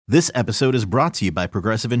This episode is brought to you by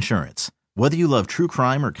Progressive Insurance. Whether you love true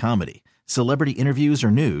crime or comedy, celebrity interviews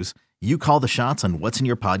or news, you call the shots on what's in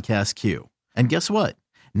your podcast queue. And guess what?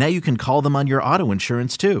 Now you can call them on your auto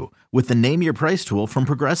insurance too with the Name Your Price tool from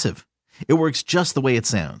Progressive. It works just the way it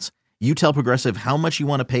sounds. You tell Progressive how much you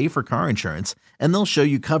want to pay for car insurance, and they'll show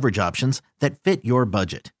you coverage options that fit your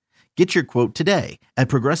budget. Get your quote today at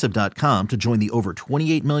Progressive.com to join the over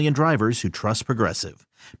 28 million drivers who trust Progressive.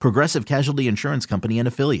 Progressive Casualty Insurance Company and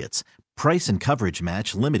Affiliates. Price and coverage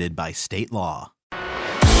match limited by state law.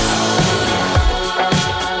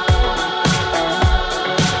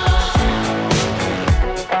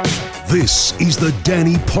 This is the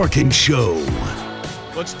Danny Parkins Show.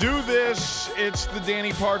 Let's do this. It's the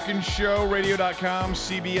Danny Parkins Show, radio.com,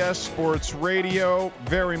 CBS Sports Radio.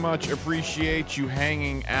 Very much appreciate you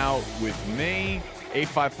hanging out with me.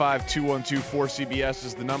 855-212-4CBS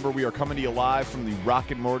is the number. We are coming to you live from the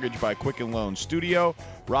Rocket Mortgage by Quicken Loan studio.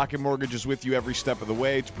 Rocket Mortgage is with you every step of the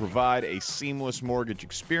way to provide a seamless mortgage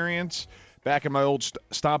experience. Back in my old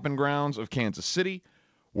stomping grounds of Kansas City.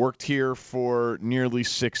 Worked here for nearly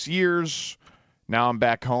 6 years. Now I'm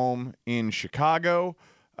back home in Chicago,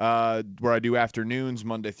 where I do afternoons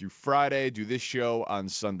Monday through Friday. Do this show on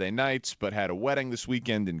Sunday nights, but had a wedding this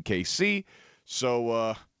weekend in KC.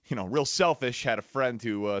 So, real selfish. Had a friend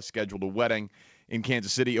who scheduled a wedding in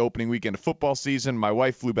Kansas City opening weekend of football season. My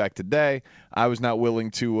wife flew back today. I was not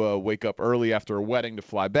willing to wake up early after a wedding to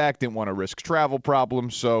fly back. Didn't want to risk travel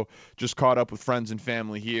problems, so just caught up with friends and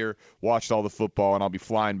family here, watched all the football, and I'll be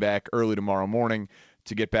flying back early tomorrow morning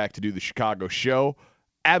to get back to do the Chicago show.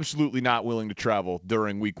 Absolutely not willing to travel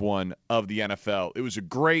during week one of the NFL. It was a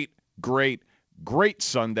great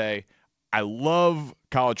Sunday. I love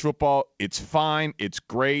college football. It's fine. It's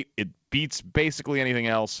great. It beats basically anything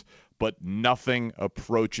else, but nothing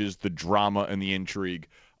approaches the drama and the intrigue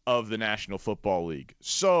of the National Football League.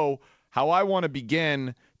 So how I want to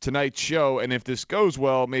begin tonight's show, and if this goes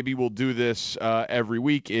well, maybe we'll do this every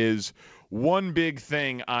week, is one big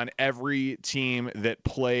thing on every team that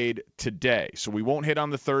played today. So we won't hit on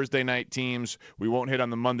the Thursday night teams. We won't hit on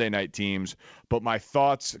the Monday night teams. But my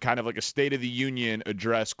thoughts, kind of like a State of the Union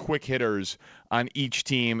address, quick hitters on each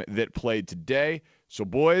team that played today. So,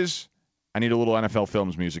 boys, I need a little NFL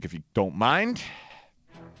Films music, if you don't mind.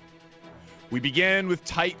 We begin with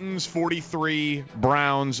Titans 43,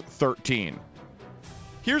 Browns 13.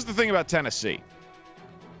 Here's the thing about Tennessee.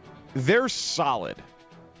 They're solid.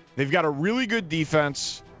 They've got a really good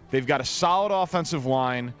defense. They've got a solid offensive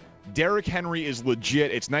line. Derrick Henry is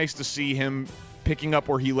legit. It's nice to see him picking up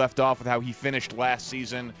where he left off with how he finished last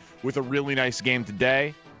season with a really nice game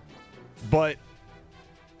today. But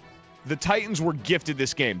the Titans were gifted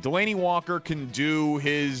this game. Delaney Walker can do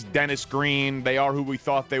his Dennis Green. They are who we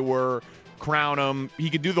thought they were. Crown him. He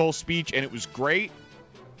could do the whole speech, and it was great.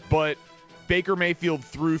 But Baker Mayfield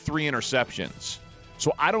threw 3 interceptions.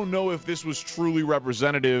 So I don't know if this was truly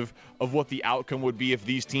representative of what the outcome would be if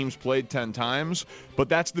these teams played 10 times, but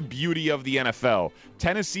that's the beauty of the NFL.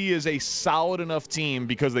 Tennessee is a solid enough team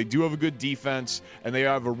because they do have a good defense and they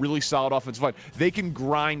have a really solid offensive line. They can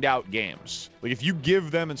grind out games. Like if you give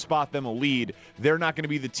them and spot them a lead, they're not going to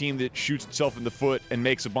be the team that shoots itself in the foot and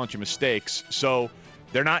makes a bunch of mistakes. So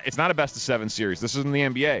it's not a best-of-7 series. This isn't the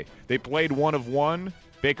NBA. They played 1 of 1.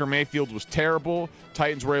 Baker Mayfield was terrible.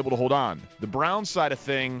 Titans were able to hold on. The Browns side of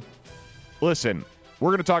thing, listen,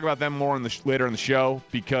 we're going to talk about them more later in the show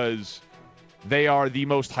because they are the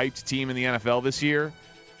most hyped team in the NFL this year.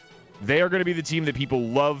 They are going to be the team that people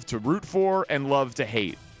love to root for and love to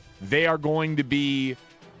hate. They are going to be,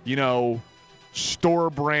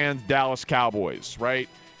 store brand Dallas Cowboys, right?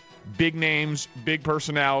 Big names, big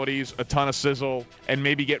personalities, a ton of sizzle, and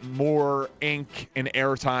maybe get more ink and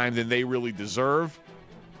airtime than they really deserve.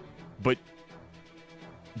 But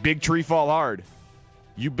big tree fall hard.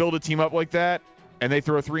 You build a team up like that, and they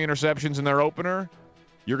throw 3 interceptions in their opener,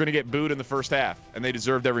 you're going to get booed in the first half, and they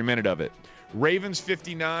deserved every minute of it. Ravens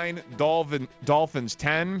 59, Dolphins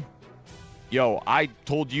 10. I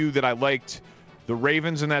told you that I liked the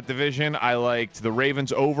Ravens in that division. I liked the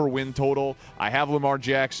Ravens over win total. I have Lamar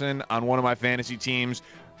Jackson on one of my fantasy teams.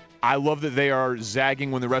 I love that they are zagging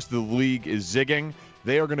when the rest of the league is zigging.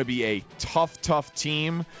 They are going to be a tough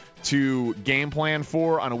team to game plan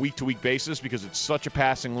for on a week-to-week basis because it's such a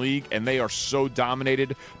passing league and they are so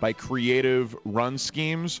dominated by creative run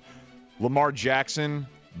schemes. Lamar Jackson,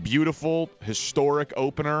 beautiful, historic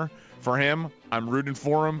opener for him. I'm rooting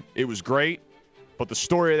for him. It was great. But the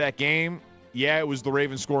story of that game, it was the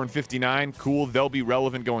Ravens scoring 59. Cool. They'll be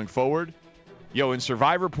relevant going forward. In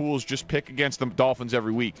survivor pools, just pick against the Dolphins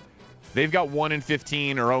every week. They've got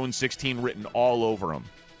 1-15 or 0-16 written all over them.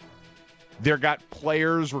 There got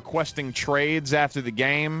players requesting trades after the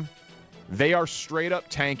game. They are straight up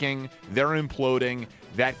tanking. They're imploding.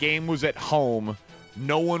 That game was at home.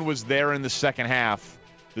 No one was there in the second half.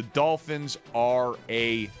 The Dolphins are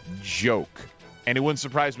a joke. And it wouldn't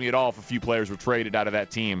surprise me at all if a few players were traded out of that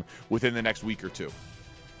team within the next week or two.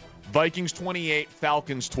 Vikings 28,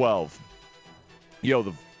 Falcons 12.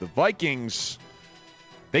 The Vikings,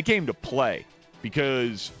 they came to play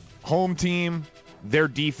because home team, their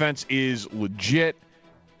defense is legit.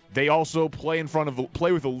 They also play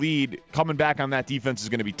with a lead. Coming back on that defense is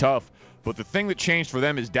going to be tough. But the thing that changed for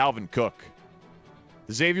them is Dalvin Cook.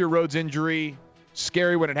 The Xavier Rhodes injury,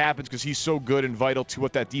 scary when it happens because he's so good and vital to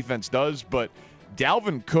what that defense does. But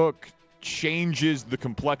Dalvin Cook changes the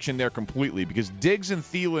complexion there completely because Diggs and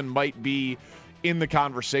Thielen might be in the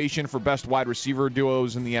conversation for best wide receiver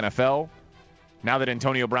duos in the NFL. Now that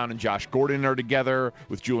Antonio Brown and Josh Gordon are together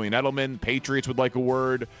with Julian Edelman, Patriots would like a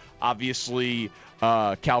word. Obviously,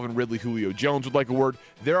 Calvin Ridley, Julio Jones would like a word.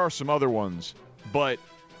 There are some other ones. But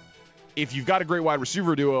if you've got a great wide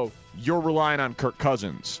receiver duo, you're relying on Kirk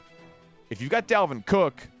Cousins. If you've got Dalvin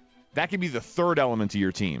Cook, that could be the third element to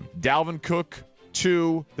your team. Dalvin Cook,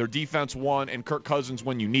 2, their defense 1, and Kirk Cousins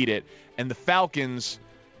when you need it. And the Falcons,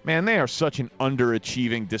 man, they are such an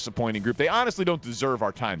underachieving, disappointing group. They honestly don't deserve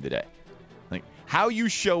our time today. Like, how you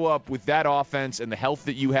show up with that offense and the health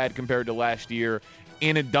that you had compared to last year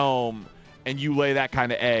in a dome and you lay that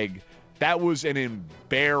kind of egg, that was an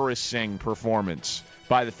embarrassing performance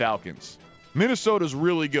by the Falcons. Minnesota's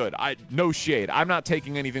really good. No shade. I'm not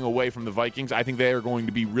taking anything away from the Vikings. I think they are going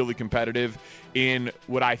to be really competitive in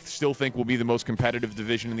what I still think will be the most competitive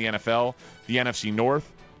division in the NFL, the NFC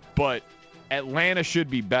North. But Atlanta should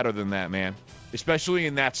be better than that, man, especially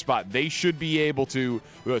in that spot. They should be able to,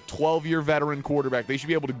 with a 12-year veteran quarterback, they should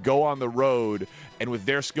be able to go on the road and with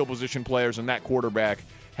their skill position players and that quarterback,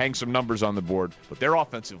 hang some numbers on the board. But their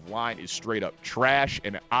offensive line is straight up trash,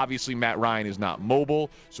 and obviously Matt Ryan is not mobile,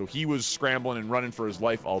 so he was scrambling and running for his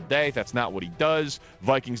life all day. That's not what he does.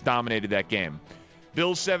 Vikings dominated that game.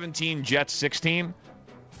 Bills 17, Jets 16.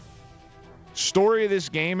 Story of this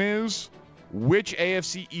game is, which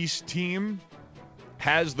AFC East team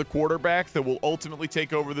has the quarterback that will ultimately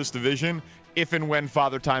take over this division if and when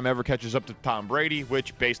Father Time ever catches up to Tom Brady,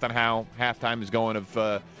 which, based on how halftime is going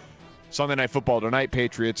of Sunday Night Football tonight,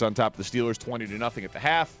 Patriots on top of the Steelers 20-0 at the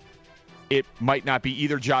half, it might not be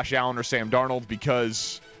either Josh Allen or Sam Darnold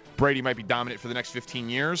because Brady might be dominant for the next 15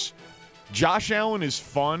 years. Josh Allen is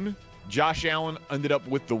fun. Josh Allen ended up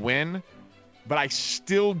with the win, but I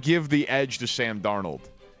still give the edge to Sam Darnold.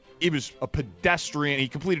 It was a pedestrian. He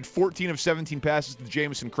completed 14 of 17 passes to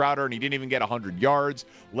Jamison Crowder, and he didn't even get 100 yards.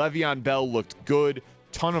 Le'Veon Bell looked good.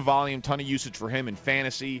 Ton of volume, ton of usage for him in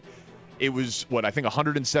fantasy. It was, I think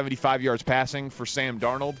 175 yards passing for Sam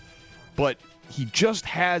Darnold. But he just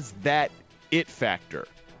has that it factor.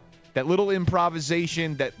 That little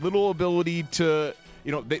improvisation, that little ability to,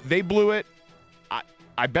 they blew it.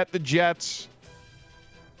 I bet the Jets.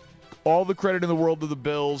 All the credit in the world to the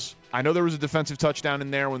Bills. I know there was a defensive touchdown in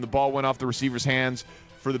there when the ball went off the receiver's hands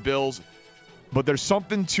for the Bills. But there's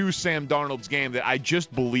something to Sam Darnold's game that I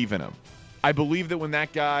just believe in him. I believe that when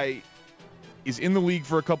that guy is in the league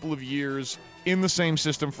for a couple of years, in the same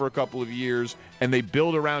system for a couple of years, and they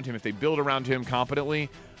build around him, if they build around him competently,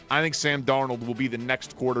 I think Sam Darnold will be the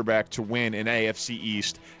next quarterback to win an AFC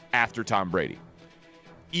East after Tom Brady.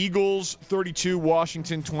 Eagles 32,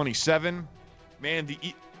 Washington 27. Man,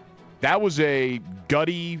 that was a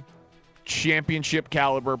gutty championship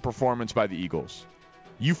caliber performance by the Eagles.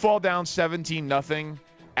 You fall down 17-0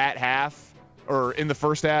 at half, or in the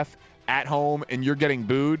first half, at home, and you're getting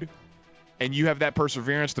booed, and you have that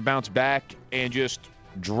perseverance to bounce back and just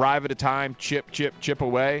drive at a time, chip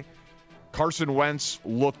away. Carson Wentz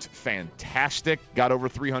looked fantastic, got over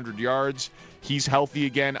 300 yards. He's healthy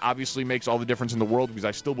again, obviously makes all the difference in the world because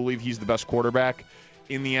I still believe he's the best quarterback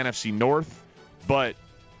in the NFC North. But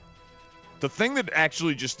the thing that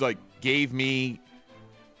actually just gave me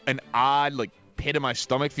an odd pit in my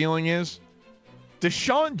stomach feeling is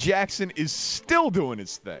Deshaun Jackson is still doing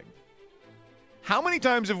his thing. How many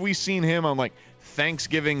times have we seen him on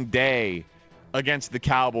Thanksgiving Day against the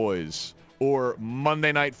Cowboys or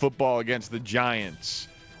Monday Night Football against the Giants?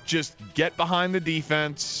 Just get behind the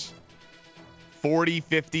defense, 40,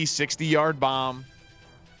 50, 60-yard bomb.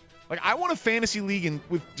 I won a fantasy league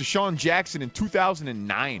with Deshaun Jackson in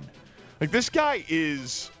 2009. This guy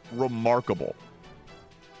is remarkable.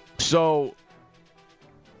 So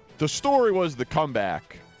the story was the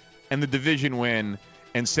comeback and the division win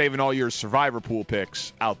and saving all your survivor pool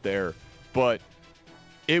picks out there. But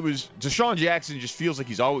it was Deshaun Jackson just feels like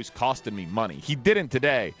he's always costing me money. He didn't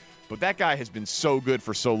today, but that guy has been so good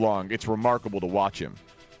for so long. It's remarkable to watch him.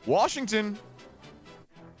 Washington,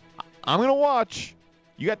 I'm going to watch.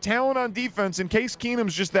 You got talent on defense, and Case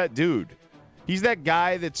Keenum's just that dude. He's that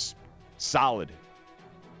guy that's solid.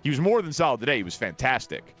 He was more than solid today. He was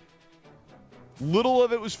fantastic. Little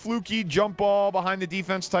of it was fluky, jump ball, behind the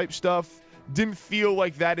defense type stuff. Didn't feel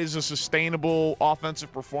like that is a sustainable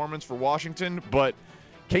offensive performance for Washington, but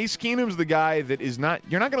Case Keenum's the guy that is not –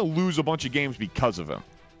 you're not going to lose a bunch of games because of him.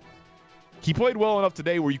 He played well enough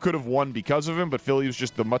today where you could have won because of him, but Philly was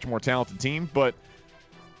just a much more talented team. But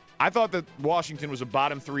I thought that Washington was a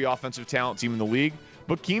bottom 3 offensive talent team in the league,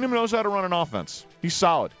 but Keenum knows how to run an offense. He's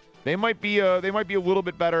solid. They might be a little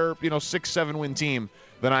bit better, 6-7 win team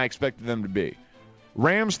than I expected them to be.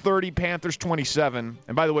 Rams 30, Panthers 27.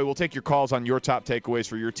 And by the way, we'll take your calls on your top takeaways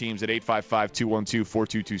for your teams at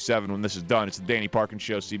 855-212-4227 when this is done. It's the Danny Parkins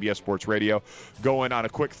Show, CBS Sports Radio. Going on a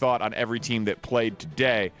quick thought on every team that played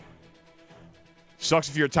today. Sucks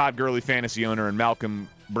if you're a Todd Gurley fantasy owner and Malcolm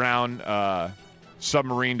Brown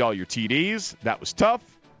submarined all your TDs. That was tough.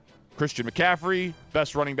 Christian McCaffrey,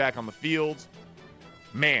 best running back on the field.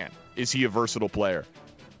 Man, is he a versatile player.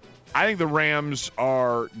 I think the Rams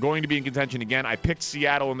are going to be in contention again. I picked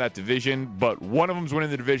Seattle in that division, but one of them's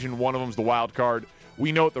winning the division, one of them's the wild card.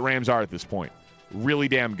 We know what the Rams are at this point. Really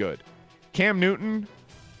damn good. Cam Newton,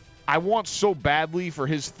 I want so badly for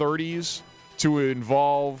his 30s to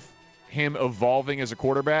involve him evolving as a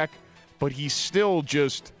quarterback, but he still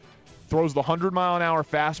just throws the 100-mile-an-hour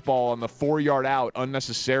fastball on the 4-yard out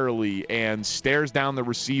unnecessarily and stares down the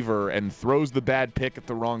receiver and throws the bad pick at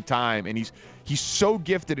the wrong time. And he's so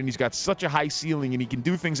gifted, and he's got such a high ceiling, and he can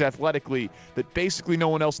do things athletically that basically no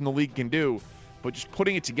one else in the league can do. But just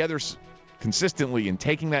putting it together consistently and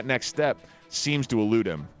taking that next step seems to elude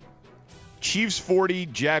him. Chiefs 40,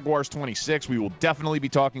 Jaguars 26. We will definitely be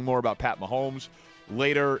talking more about Pat Mahomes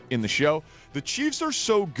later in the show. The Chiefs are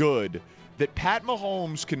so good that Pat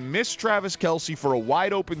Mahomes can miss Travis Kelce for a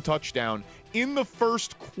wide-open touchdown in the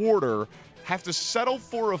first quarter, have to settle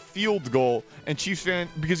for a field goal, and Chiefs fans,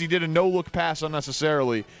 because he did a no-look pass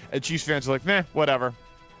unnecessarily, and Chiefs fans are like, meh, whatever.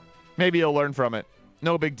 Maybe he'll learn from it.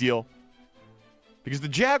 No big deal. Because the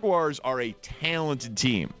Jaguars are a talented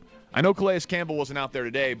team. I know Calais Campbell wasn't out there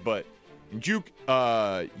today, but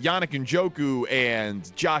Yannick Njoku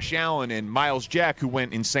and Josh Allen and Myles Jack, who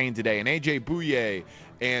went insane today, and A.J. Bouye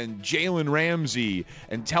and Jalen Ramsey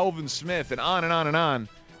and Telvin Smith and on and on and on,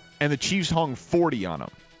 and the Chiefs hung 40 on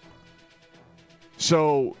them.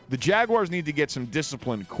 So the Jaguars need to get some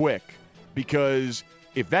discipline quick, because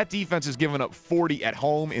if that defense is giving up 40 at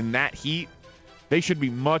home in that heat, they should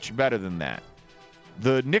be much better than that.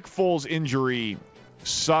 The Nick Foles injury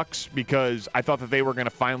sucks because I thought that they were going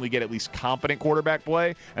to finally get at least competent quarterback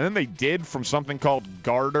play, and then they did from something called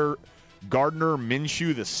Gardner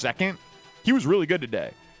Minshew II. He was really good today.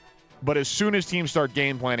 But as soon as teams start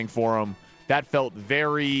game planning for him, that felt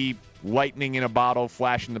very lightning in a bottle,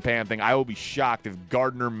 flash in the pan thing. I will be shocked if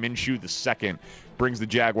Gardner Minshew II brings the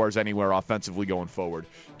Jaguars anywhere offensively going forward.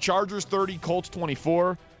 Chargers 30, Colts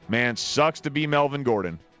 24. Man, sucks to be Melvin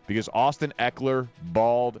Gordon because Austin Eckler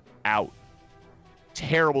balled out.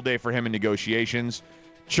 Terrible day for him in negotiations.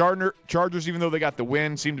 Chargers, even though they got the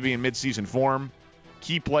win, seem to be in midseason form.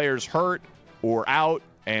 Key players hurt or out,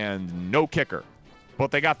 and no kicker.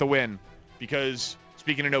 But they got the win because,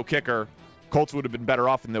 speaking of no kicker, Colts would have been better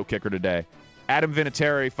off with no kicker today. Adam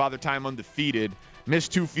Vinatieri, Father Time undefeated,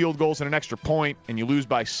 missed 2 field goals and an extra point, and you lose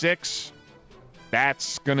by 6.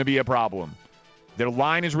 That's going to be a problem. Their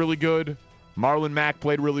line is really good. Marlon Mack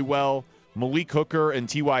played really well. Malik Hooker and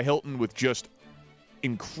T.Y. Hilton with just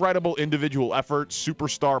incredible individual effort,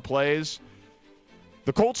 superstar plays.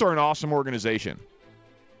 The Colts are an awesome organization.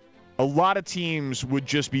 A lot of teams would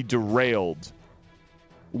just be derailed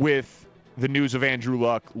with the news of Andrew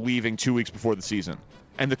Luck leaving 2 weeks before the season.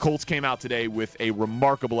 And the Colts came out today with a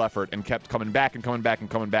remarkable effort and kept coming back and coming back and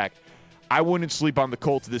coming back. I wouldn't sleep on the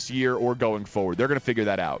Colts this year or going forward. They're going to figure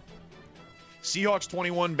that out. Seahawks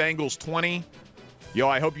 21, Bengals 20. Yo,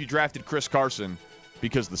 I hope you drafted Chris Carson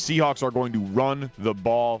because the Seahawks are going to run the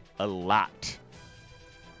ball a lot.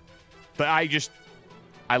 But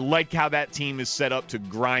I like how that team is set up to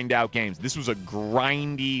grind out games. This was a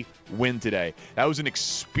grindy win today. That was an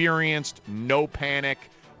experienced, no panic.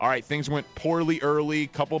 All right, things went poorly early,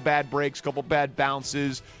 couple bad breaks, couple bad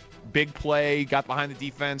bounces, big play, got behind the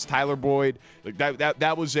defense, Tyler Boyd.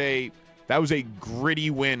 That was a gritty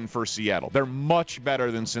win for Seattle. They're much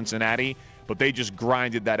better than Cincinnati, but they just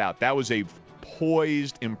grinded that out. That was a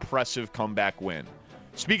poised, impressive comeback win.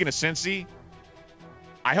 Speaking of Cincy,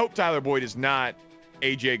 I hope Tyler Boyd is not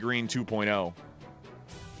A.J. Green 2.0.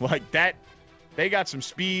 Like, that They got some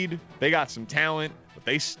speed. They got some talent. But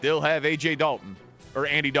they still have A.J. Dalton. Or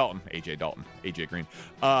Andy Dalton. A.J. Dalton. A.J. Green.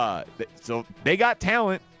 So they got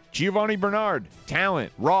talent. Giovanni Bernard,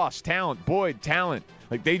 talent. Ross, talent. Boyd, talent.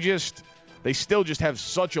 Like, they still just have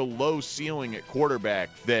such a low ceiling at quarterback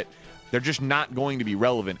that they're just not going to be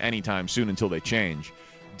relevant anytime soon until they change.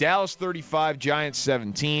 Dallas 35, Giants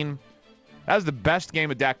 17. That was the best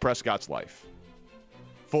game of Dak Prescott's life.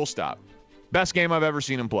 Full stop. Best game I've ever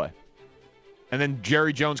seen him play. And then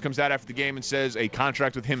Jerry Jones comes out after the game and says a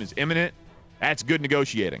contract with him is imminent. That's good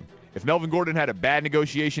negotiating. If Melvin Gordon had a bad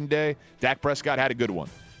negotiation day, Dak Prescott had a good one.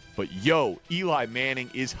 But, Eli Manning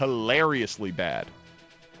is hilariously bad.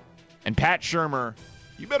 And Pat Shurmur,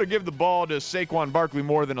 you better give the ball to Saquon Barkley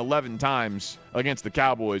more than 11 times against the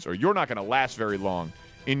Cowboys, or you're not going to last very long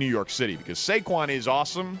in New York City, because Saquon is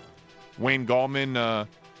awesome. Wayne Gallman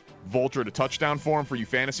vultured a touchdown for him for you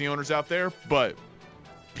fantasy owners out there. But,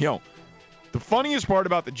 the funniest part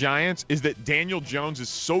about the Giants is that Daniel Jones is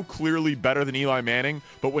so clearly better than Eli Manning,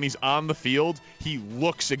 but when he's on the field, he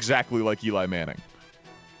looks exactly like Eli Manning.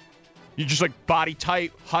 You just like body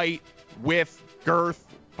type, height, width, girth,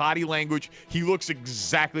 body language. He looks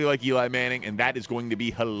exactly like Eli Manning, and that is going to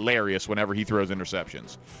be hilarious whenever he throws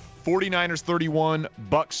interceptions. 49ers 31,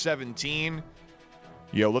 Bucks 17.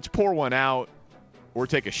 Let's pour one out or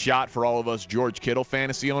take a shot for all of us George Kittle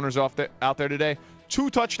fantasy owners out there today. 2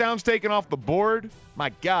 touchdowns taken off the board. My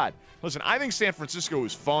God. Listen, I think San Francisco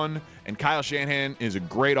is fun, and Kyle Shanahan is a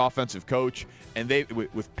great offensive coach. And they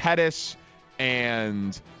with Pettis,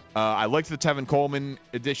 and I liked the Tevin Coleman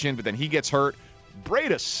addition, but then he gets hurt.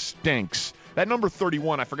 Breida stinks. That number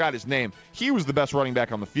 31, I forgot his name. He was the best running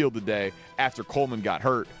back on the field today after Coleman got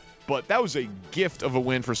hurt. But that was a gift of a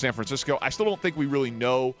win for San Francisco. I still don't think we really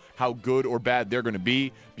know how good or bad they're going to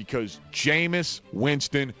be because Jameis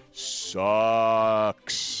Winston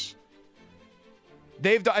sucks.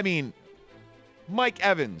 Mike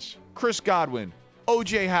Evans, Chris Godwin,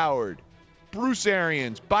 O.J. Howard, Bruce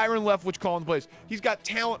Arians, Byron Leftwich calling the plays. He's got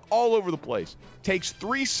talent all over the place. Takes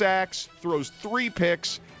 3 sacks, throws 3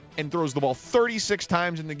 picks, and throws the ball 36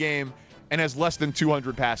 times in the game and has less than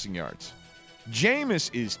 200 passing yards.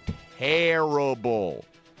 Jameis is terrible.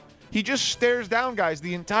 He just stares down guys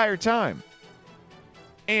the entire time.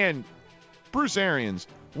 And Bruce Arians,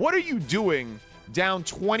 what are you doing down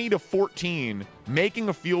 20-14, making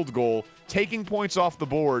a field goal, taking points off the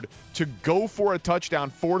board to go for a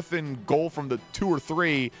touchdown, 4th and goal from the 2 or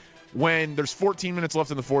 3 when there's 14 minutes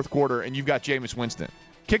left in the 4th quarter and you've got Jameis Winston?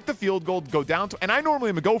 Kick the field goal, go down to, and I normally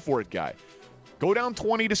am a go for it guy. Go down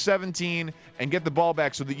 20-17 and get the ball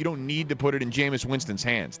back so that you don't need to put it in Jameis Winston's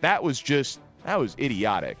hands. That was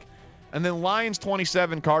idiotic. And then Lions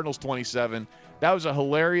 27, Cardinals 27. That was a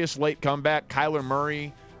hilarious late comeback. Kyler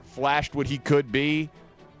Murray flashed what he could be.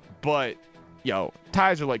 But,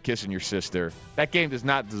 ties are like kissing your sister. That game does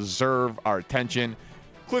not deserve our attention.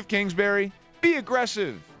 Cliff Kingsbury, be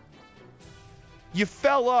aggressive. You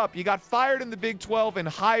fell up. You got fired in the Big 12 and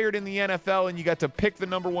hired in the NFL, and you got to pick the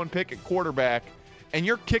number 1 pick at quarterback, and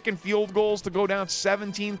you're kicking field goals to go down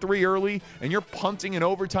 17-3 early, and you're punting in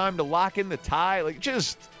overtime to lock in the tie.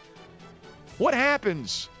 What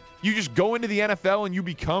happens? You just go into the NFL and you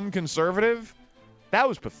become conservative? That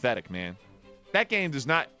was pathetic, man. That game does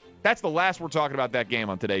not – that's the last we're talking about that game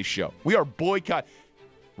on today's show. We are boycott.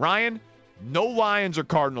 Ryan, no Lions or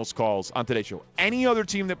Cardinals calls on today's show. Any other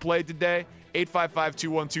team that played today –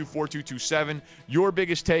 855-212-4227. Your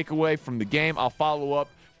biggest takeaway from the game. I'll follow up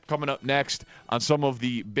coming up next on some of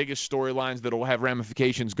the biggest storylines that will have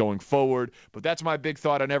ramifications going forward. But that's my big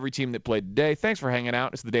thought on every team that played today. Thanks for hanging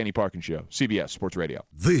out. It's the Danny Parkins Show, CBS Sports Radio.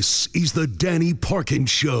 This is the Danny Parkins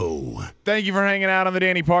Show. Thank you for hanging out on the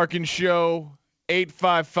Danny Parkins Show.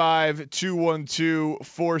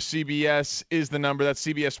 855-212-4CBS is the number. That's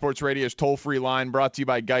CBS Sports Radio's toll-free line, brought to you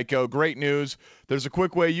by Geico. Great news. There's a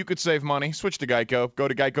quick way you could save money. Switch to Geico. Go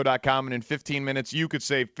to geico.com, and in 15 minutes, you could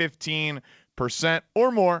save 15%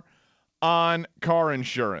 or more on car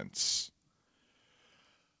insurance.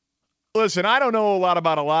 Listen, I don't know a lot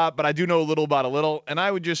about a lot, but I do know a little about a little, and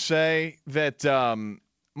I would just say that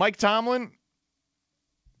Mike Tomlin,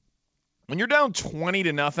 when you're down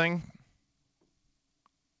 20-0,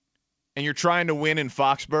 and you're trying to win in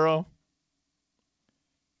Foxborough,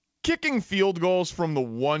 kicking field goals from the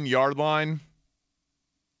 1-yard line,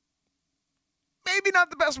 maybe not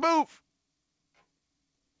the best move.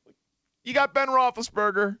 You got Ben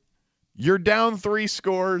Roethlisberger. You're down 3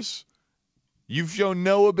 scores. You've shown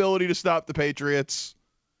no ability to stop the Patriots.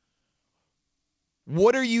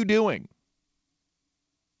 What are you doing?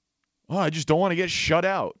 Oh, I just don't want to get shut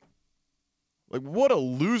out. What a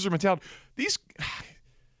loser mentality.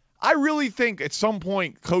 I really think at some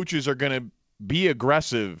point coaches are going to be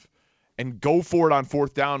aggressive and go for it on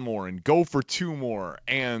fourth down more and go for two more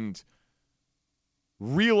and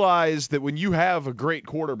realize that when you have a great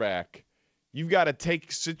quarterback, you've got to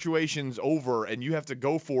take situations over and you have to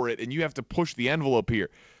go for it and you have to push the envelope here.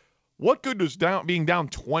 What good does being down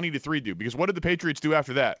 20-3 do? Because what did the Patriots do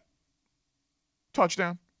after that?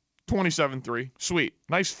 Touchdown. 27-3. Sweet.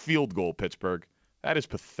 Nice field goal, Pittsburgh. That is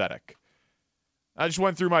pathetic. I just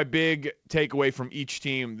went through my big takeaway from each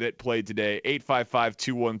team that played today.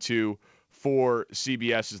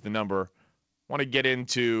 855-212-4CBS is the number. I want to get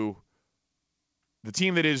into the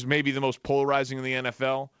team that is maybe the most polarizing in the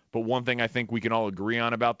NFL, but one thing I think we can all agree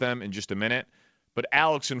on about them in just a minute. But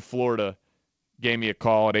Alex in Florida gave me a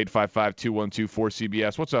call at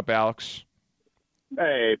 855-212-4CBS. What's up, Alex?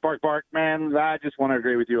 Hey, Bark, man. I just want to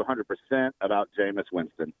agree with you 100% about Jameis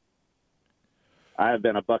Winston. I have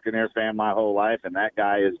been a Buccaneers fan my whole life, and that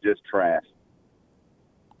guy is just trash.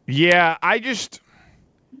 Yeah, I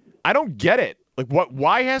don't get it. Like,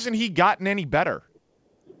 why hasn't he gotten any better?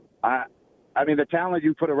 I mean, the talent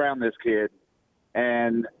you put around this kid,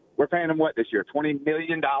 and we're paying him what this year? $20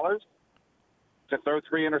 million to throw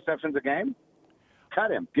 3 interceptions a game?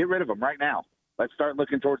 Cut him. Get rid of him right now. Let's start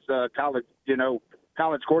looking towards college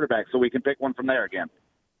quarterbacks so we can pick one from there again.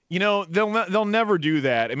 You know, they'll never do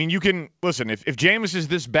that. I mean, you can listen, if Jameis is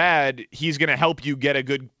this bad, he's going to help you get a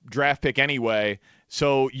good draft pick anyway.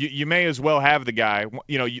 So you may as well have the guy.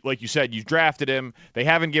 You know, like you said, you drafted him. They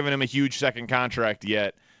haven't given him a huge second contract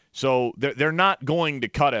yet. So they're not going to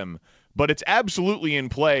cut him. But it's absolutely in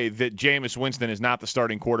play that Jameis Winston is not the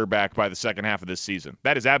starting quarterback by the second half of this season.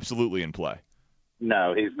 That is absolutely in play.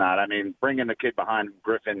 No, he's not. I mean, bring in the kid behind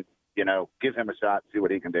Griffin, give him a shot, see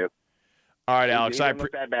what he can do. All right, Alex. He didn't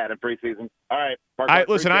look that bad in preseason. All right.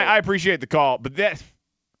 I appreciate the call, but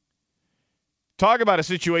talk about a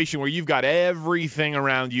situation where you've got everything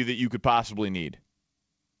around you that you could possibly need.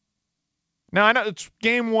 Now, I know it's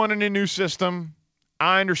game one in a new system.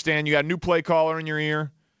 I understand you got a new play caller in your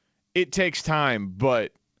ear. It takes time,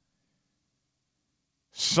 but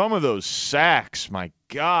some of those sacks, my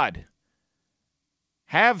God,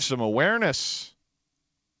 have some awareness.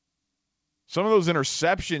 Some of those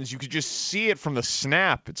interceptions, you could just see it from the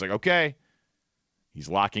snap. It's like, okay, he's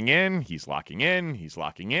locking in, he's locking in, he's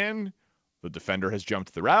locking in. The defender has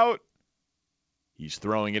jumped the route. He's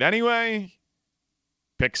throwing it anyway.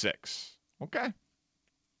 Pick 6. Okay.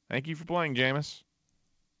 Thank you for playing, Jameis.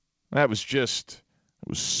 It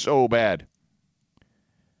was so bad.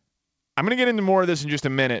 I'm going to get into more of this in just a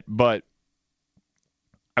minute, but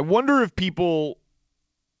I wonder if people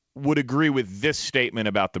would agree with this statement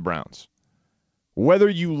about the Browns. Whether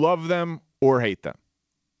you love them or hate them,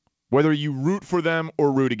 whether you root for them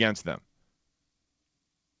or root against them,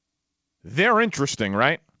 they're interesting,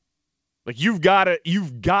 right? Like you've got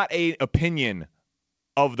a opinion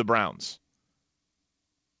of the Browns.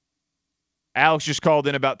 Alex just called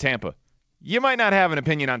in about Tampa. You might not have an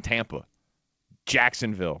opinion on Tampa,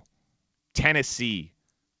 Jacksonville, Tennessee,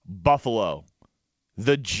 Buffalo,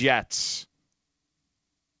 the Jets,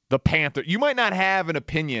 the Panthers. You might not have an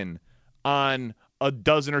opinion on a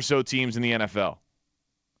dozen or so teams in the NFL.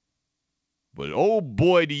 But oh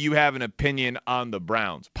boy, do you have an opinion on the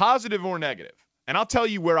Browns, positive or negative. And I'll tell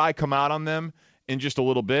you where I come out on them in just a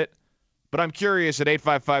little bit. But I'm curious at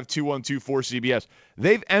 855-212-4CBS.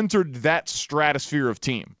 They've entered that stratosphere of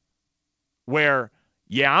team where,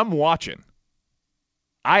 yeah, I'm watching.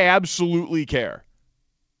 I absolutely care.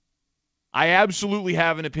 I absolutely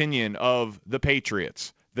have an opinion of the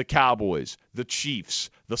Patriots, the Cowboys, the Chiefs,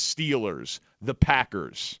 the Steelers, the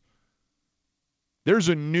Packers. There's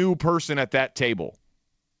a new person at that table,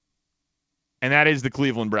 and that is the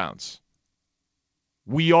Cleveland Browns.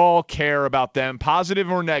 We all care about them, positive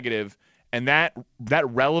or negative, and that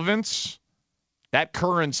relevance, that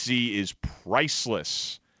currency is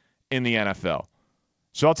priceless in the NFL.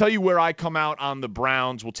 So I'll tell you where I come out on the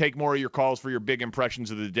Browns. We'll take more of your calls for your big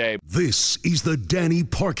impressions of the day. This is the Danny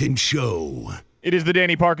Parkins Show. It is the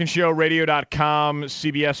Danny Parkins Show, radio.com,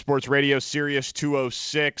 CBS Sports Radio, Sirius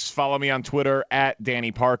 206. Follow me on Twitter at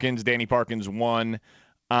Danny Parkins, Danny Parkins1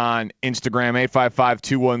 on Instagram.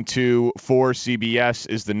 855-212-4CBS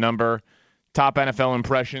is the number. Top NFL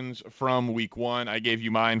impressions from week one. I gave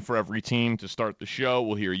you mine for every team to start the show.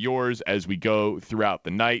 We'll hear yours as we go throughout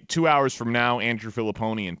the night. 2 hours from now, Andrew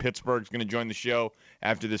Filipponi in Pittsburgh is going to join the show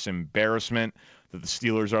after this embarrassment that the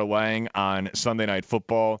Steelers are laying on Sunday Night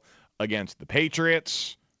Football against the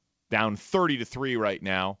Patriots. Down 30-3 right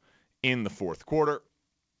now in the fourth quarter.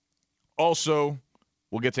 Also,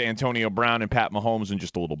 we'll get to Antonio Brown and Pat Mahomes in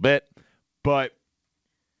just a little bit. But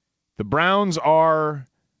the Browns are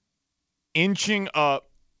inching up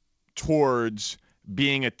towards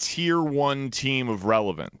being a tier 1 team of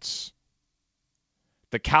relevance.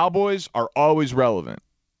 The Cowboys are always relevant,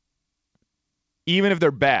 even if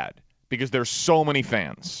they're bad, because there's so many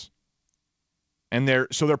fans. And they're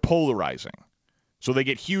polarizing. So they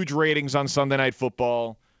get huge ratings on Sunday Night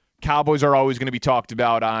Football. Cowboys are always going to be talked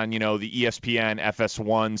about on, the ESPN,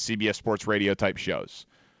 FS1, CBS Sports Radio type shows.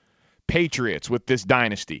 Patriots with this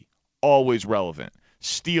dynasty, always relevant.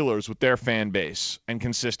 Steelers with their fan base and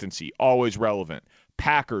consistency, always relevant.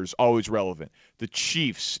 Packers, always relevant. The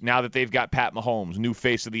Chiefs, now that they've got Pat Mahomes, new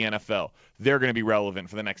face of the NFL, they're going to be relevant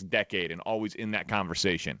for the next decade and always in that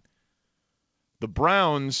conversation. The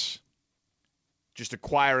Browns, just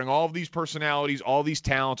acquiring all of these personalities, all these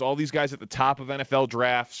talents, all these guys at the top of NFL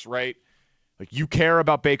drafts, right? Like, you care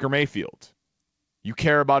about Baker Mayfield. You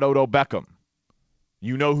care about Odell Beckham.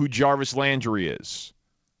 You know who Jarvis Landry is.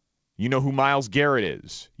 You know who Myles Garrett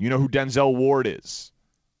is. You know who Denzel Ward is.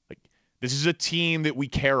 Like, this is a team that we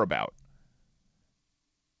care about.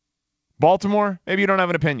 Baltimore, maybe you don't have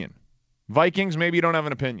an opinion. Vikings, maybe you don't have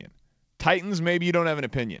an opinion. Titans, maybe you don't have an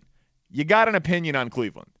opinion. You got an opinion on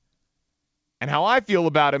Cleveland. And how I feel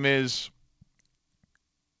about him is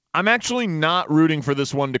I'm actually not rooting for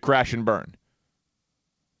this one to crash and burn.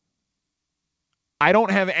 I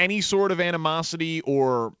don't have any sort of animosity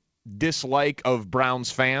or dislike of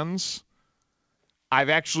Browns fans. I've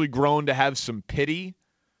actually grown to have some pity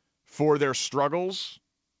for their struggles.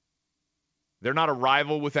 They're not a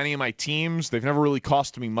rival with any of my teams. They've never really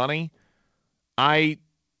cost me money. I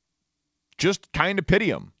just kind of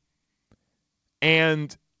pity them.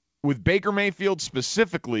 And with Baker Mayfield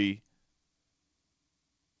specifically,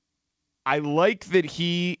 I like that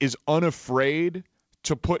he is unafraid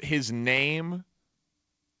to put his name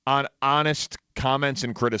on honest comments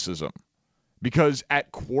and criticism. Because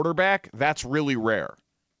at quarterback, that's really rare.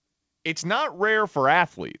 It's not rare for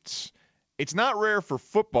athletes. It's not rare for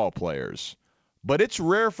football players. But it's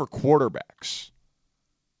rare for quarterbacks.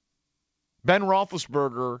 Ben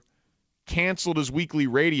Roethlisberger canceled his weekly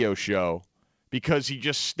radio show because he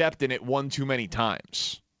just stepped in it one too many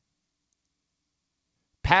times.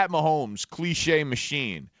 Pat Mahomes, cliche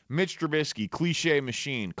machine. Mitch Trubisky, cliche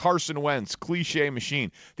machine. Carson Wentz, cliche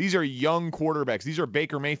machine. These are young quarterbacks. These are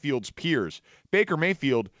Baker Mayfield's peers. Baker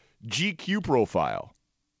Mayfield, GQ profile,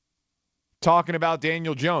 talking about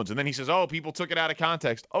Daniel Jones. And then he says, oh, people took it out of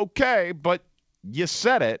context. Okay, but you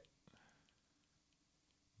said it.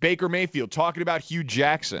 Baker Mayfield talking about Hugh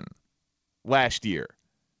Jackson last year.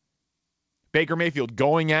 Baker Mayfield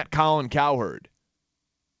going at Colin Cowherd.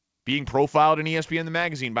 Being profiled in ESPN the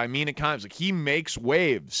magazine by Mina Kimes. Like, he makes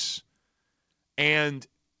waves. And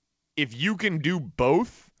if you can do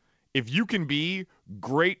both, if you can be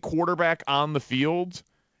great quarterback on the field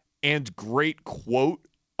and great quote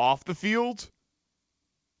off the field,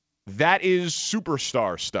 that is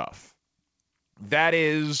superstar stuff. That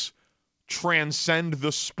is transcend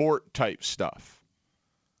the sport type stuff.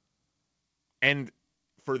 And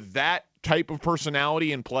for that type of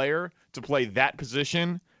personality and player to play that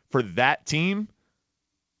position for that team,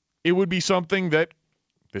 it would be something that,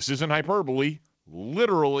 this isn't hyperbole,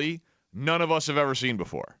 literally none of us have ever seen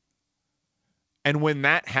before. And when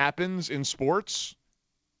that happens in sports,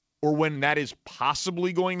 or when that is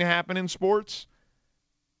possibly going to happen in sports,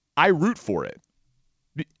 I root for it.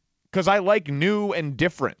 Because I like new and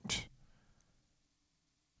different.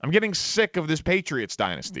 I'm getting sick of this Patriots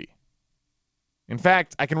dynasty. In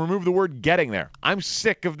fact, I can remove the word getting there. I'm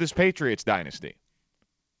sick of this Patriots dynasty.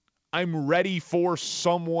 I'm ready for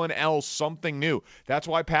someone else, something new. That's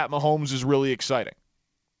why Pat Mahomes is really exciting.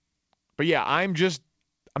 But yeah, I'm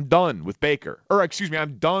done with Baker.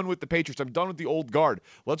 I'm done with the Patriots. I'm done with the old guard.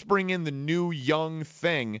 Let's bring in the new young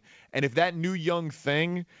thing. And if that new young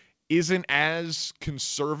thing isn't as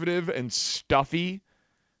conservative and stuffy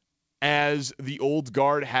as the old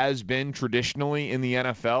guard has been traditionally in the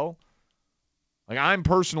NFL, like, I'm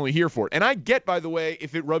personally here for it. And I get, by the way,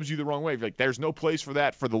 if it rubs you the wrong way. Like, there's no place for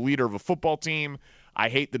that for the leader of a football team. I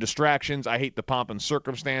hate the distractions. I hate the pomp and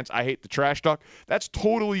circumstance. I hate the trash talk. That's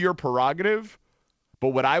totally your prerogative. But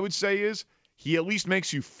what I would say is, he at least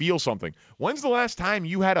makes you feel something. When's the last time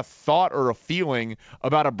you had a thought or a feeling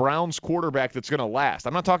about a Browns quarterback that's going to last?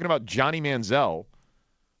 I'm not talking about Johnny Manziel,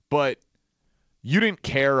 but you didn't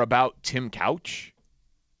care about Tim Couch.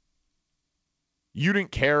 You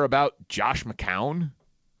didn't care about Josh McCown.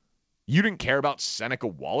 You didn't care about Seneca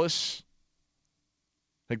Wallace.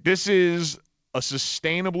 Like, this is a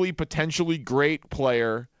sustainably, potentially great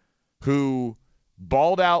player who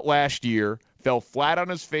balled out last year, fell flat on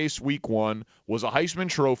his face week one, was a Heisman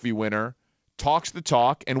Trophy winner, talks the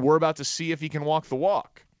talk, and we're about to see if he can walk the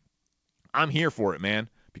walk. I'm here for it, man,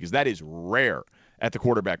 because that is rare at the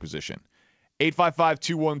quarterback position.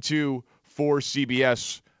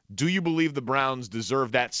 855-212-4CBS. Do you believe the Browns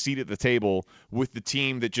deserve that seat at the table with the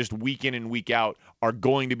team that just week in and week out are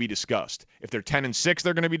going to be discussed? If they're 10-6,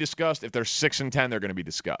 they're going to be discussed. If they're 6-10, they're going to be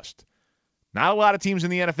discussed. Not a lot of teams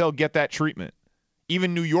in the NFL get that treatment.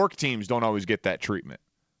 Even New York teams don't always get that treatment.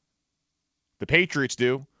 The Patriots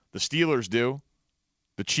do. The Steelers do.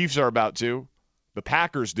 The Chiefs are about to. The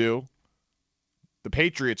Packers do. The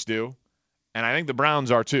Patriots do. And I think the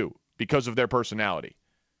Browns are too because of their personality.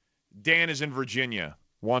 Dan is in Virginia.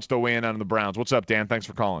 Wants to weigh in on the Browns. What's up, Dan? Thanks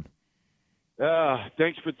for calling.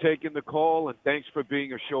 Thanks for taking the call, and thanks for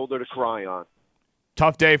being a shoulder to cry on.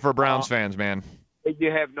 Tough day for Browns fans, man.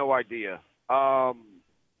 You have no idea.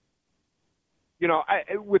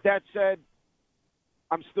 With that said,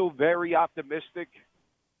 I'm still very optimistic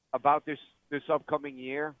about this upcoming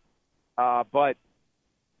year. But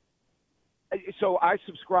so I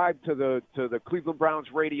subscribe to the Cleveland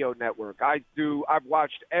Browns radio network. I've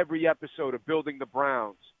watched every episode of Building the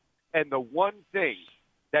Browns, and the one thing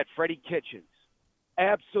that Freddie Kitchens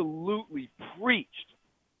absolutely preached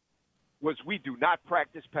was we do not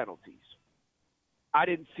practice penalties. I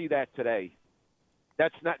didn't see that today.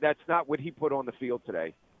 That's not what he put on the field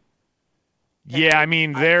today. Yeah, I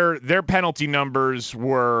mean their penalty numbers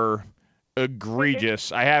were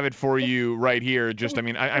egregious. I have it for you right here.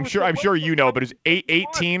 I'm sure you know, but it's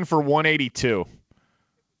 18 for 182.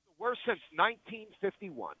 Worse since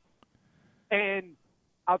 1951. And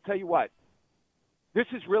I'll tell you what, this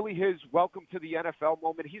is really his welcome to the NFL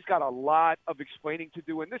moment. He's got a lot of explaining to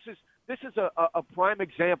do, and this is a prime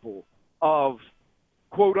example of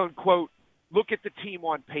quote unquote look at the team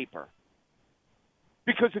on paper.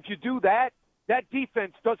 Because if you do that, that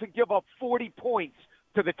defense doesn't give up 40 points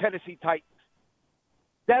to the Tennessee Titans.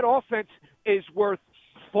 That offense is worth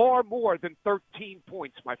far more than 13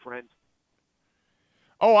 points, my friend.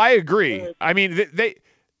 Oh, I agree. I mean,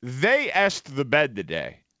 they est the bed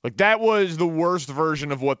today. Like, that was the worst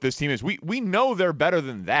version of what this team is. We know they're better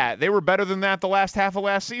than that. They were better than that the last half of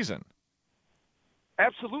last season.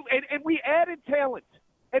 Absolutely. And we added talent.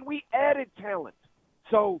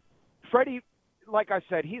 So, Freddie, like I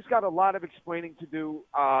said, he's got a lot of explaining to do.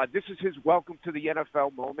 This is his welcome to the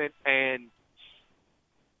NFL moment. And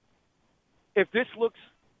if this looks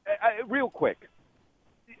real quick,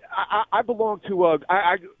 I belong to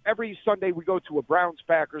every Sunday we go to a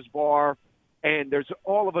Browns-Packers bar, and there's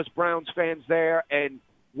all of us Browns fans there. And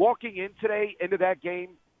walking in today into that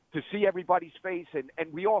game to see everybody's face, and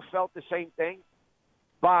we all felt the same thing.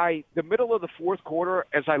 By the middle of the fourth quarter,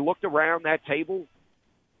 as I looked around that table,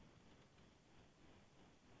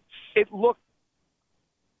 it looked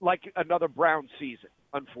like another Browns season,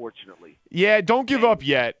 unfortunately. Yeah, don't give up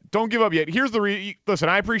yet. Here's the listen,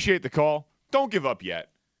 I appreciate the call. Don't give up yet.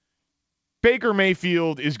 Baker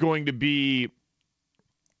Mayfield is going to be,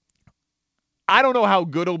 I don't know how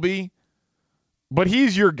good he'll be, but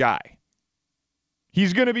he's your guy.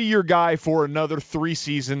 He's going to be your guy for another 3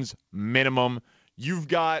 seasons minimum. You've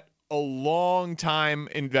got a long time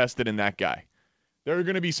invested in that guy. There are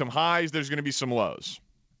going to be some highs. There's going to be some lows.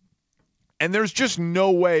 And there's just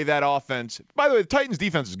no way that offense – by the way, the Titans'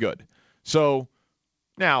 defense is good. So,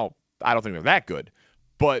 now, I don't think they're that good,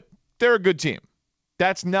 but they're a good team.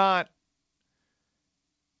 It's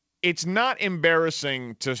not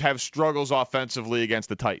embarrassing to have struggles offensively against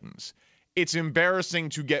the Titans. It's embarrassing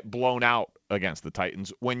to get blown out against the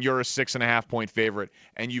Titans when you're a 6.5-point favorite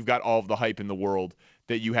and you've got all of the hype in the world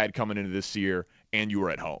that you had coming into this year and you were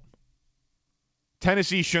at home.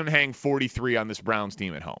 Tennessee shouldn't hang 43 on this Browns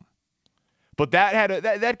team at home. But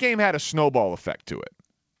that game had a snowball effect to it.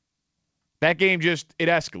 That game it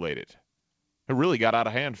escalated. It really got out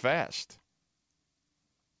of hand fast.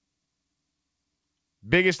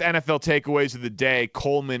 Biggest NFL takeaways of the day.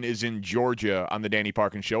 Coleman is in Georgia on the Danny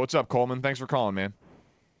Parkins Show. What's up, Coleman? Thanks for calling, man.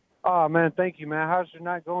 Oh, man, thank you, man. How's your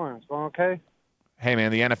night going? It's going okay? Hey,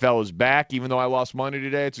 man, the NFL is back. Even though I lost money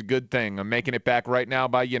today, it's a good thing. I'm making it back right now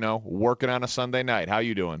by, working on a Sunday night. How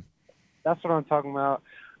you doing? That's what I'm talking about.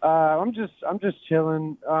 I'm just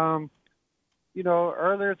chilling.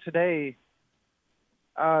 Earlier today,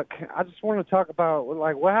 I just want to talk about,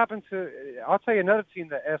 what happened to – I'll tell you another team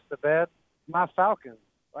that asked the bed. My Falcons.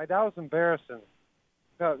 That was embarrassing.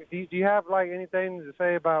 So, do you have, anything to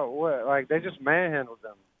say about what? They just manhandled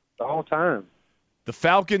them the whole time. The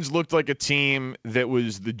Falcons looked like a team that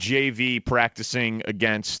was the JV practicing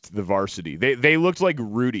against the varsity. They looked like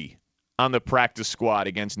Rudy on the practice squad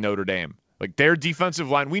against Notre Dame. Their defensive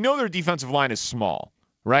line, we know their defensive line is small,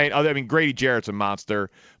 right? I mean, Grady Jarrett's a monster,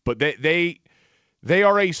 but they They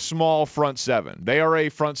are a small front seven. They are a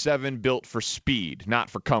front seven built for speed, not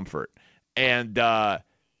for comfort. And,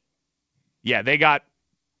 they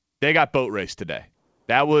got boat race today.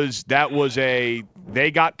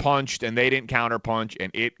 They got punched and they didn't counter punch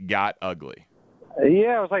and it got ugly.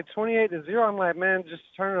 Yeah, it was like 28-0. I'm like, man, just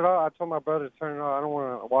turn it off. I told my brother to turn it off. I don't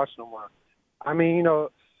want to watch no more. I mean,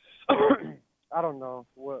 I don't know.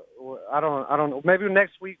 I don't know. Maybe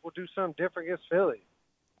next week we'll do something different against Philly.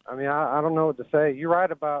 I mean, I don't know what to say. You're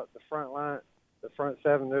right about the front line, the front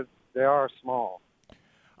seven. They are small.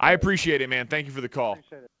 I appreciate it, man. Thank you for the call.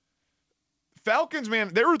 Appreciate it. Falcons,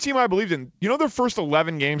 man, they were a team I believed in. You know, their first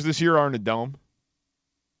 11 games this year are in a dome.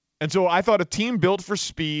 And so I thought a team built for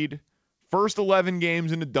speed, first 11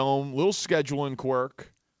 games in a dome, little scheduling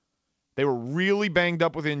quirk. They were really banged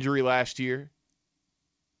up with injury last year.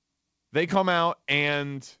 They come out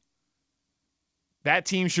and that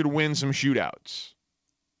team should win some shootouts.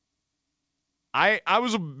 I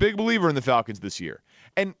was a big believer in the Falcons this year.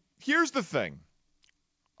 And here's the thing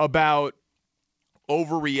about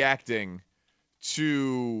overreacting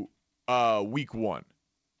to week one.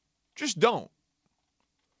 Just don't.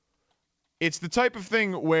 It's the type of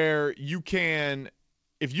thing where you can,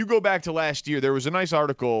 if you go back to last year, there was a nice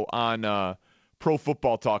article on Pro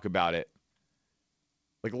Football Talk about it.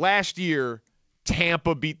 Like last year,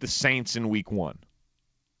 Tampa beat the Saints in week one.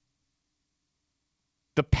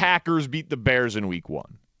 The Packers beat the Bears in week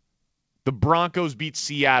one. The Broncos beat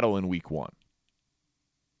Seattle in week one.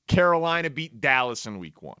 Carolina beat Dallas in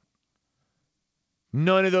week one.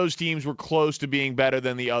 None of those teams were close to being better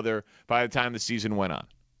than the other by the time the season went on.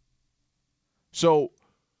 So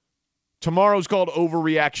tomorrow's called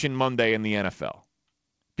Overreaction Monday in the NFL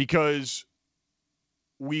because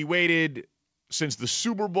we waited since the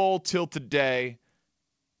Super Bowl till today.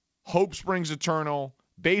 Hope springs eternal.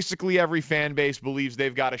 Basically every fan base believes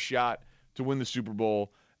they've got a shot to win the Super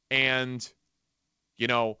Bowl. And,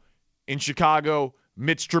 in Chicago,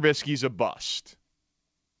 Mitch Trubisky's a bust.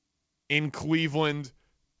 In Cleveland,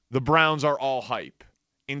 the Browns are all hype.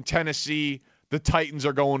 In Tennessee, the Titans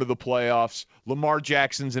are going to the playoffs. Lamar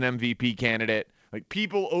Jackson's an MVP candidate. Like,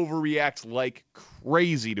 people overreact like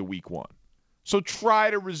crazy to week one. So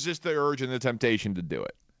try to resist the urge and the temptation to do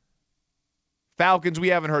it. Falcons, we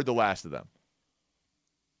haven't heard the last of them.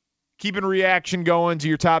 Keeping reaction going to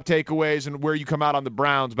your top takeaways and where you come out on the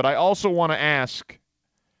Browns, but I also want to ask,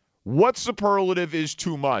 what superlative is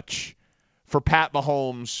too much for Pat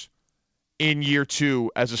Mahomes in year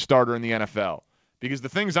two as a starter in the NFL? Because the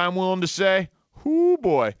things I'm willing to say, whoo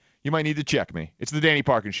boy, you might need to check me. It's the Danny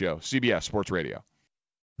Parkins Show, CBS Sports Radio.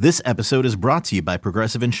 This episode is brought to you by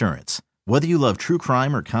Progressive Insurance. Whether you love true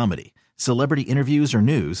crime or comedy, celebrity interviews or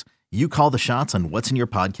news, you call the shots on what's in your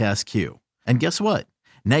podcast queue. And guess what?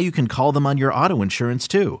 Now you can call them on your auto insurance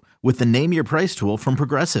too with the Name Your Price tool from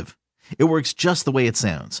Progressive. It works just the way it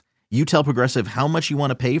sounds. You tell Progressive how much you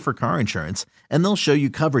want to pay for car insurance, and they'll show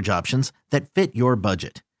you coverage options that fit your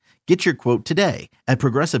budget. Get your quote today at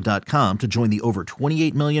Progressive.com to join the over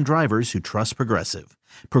 28 million drivers who trust Progressive.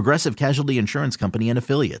 Progressive Casualty Insurance Company and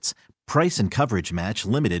Affiliates. Price and coverage match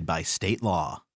limited by state law.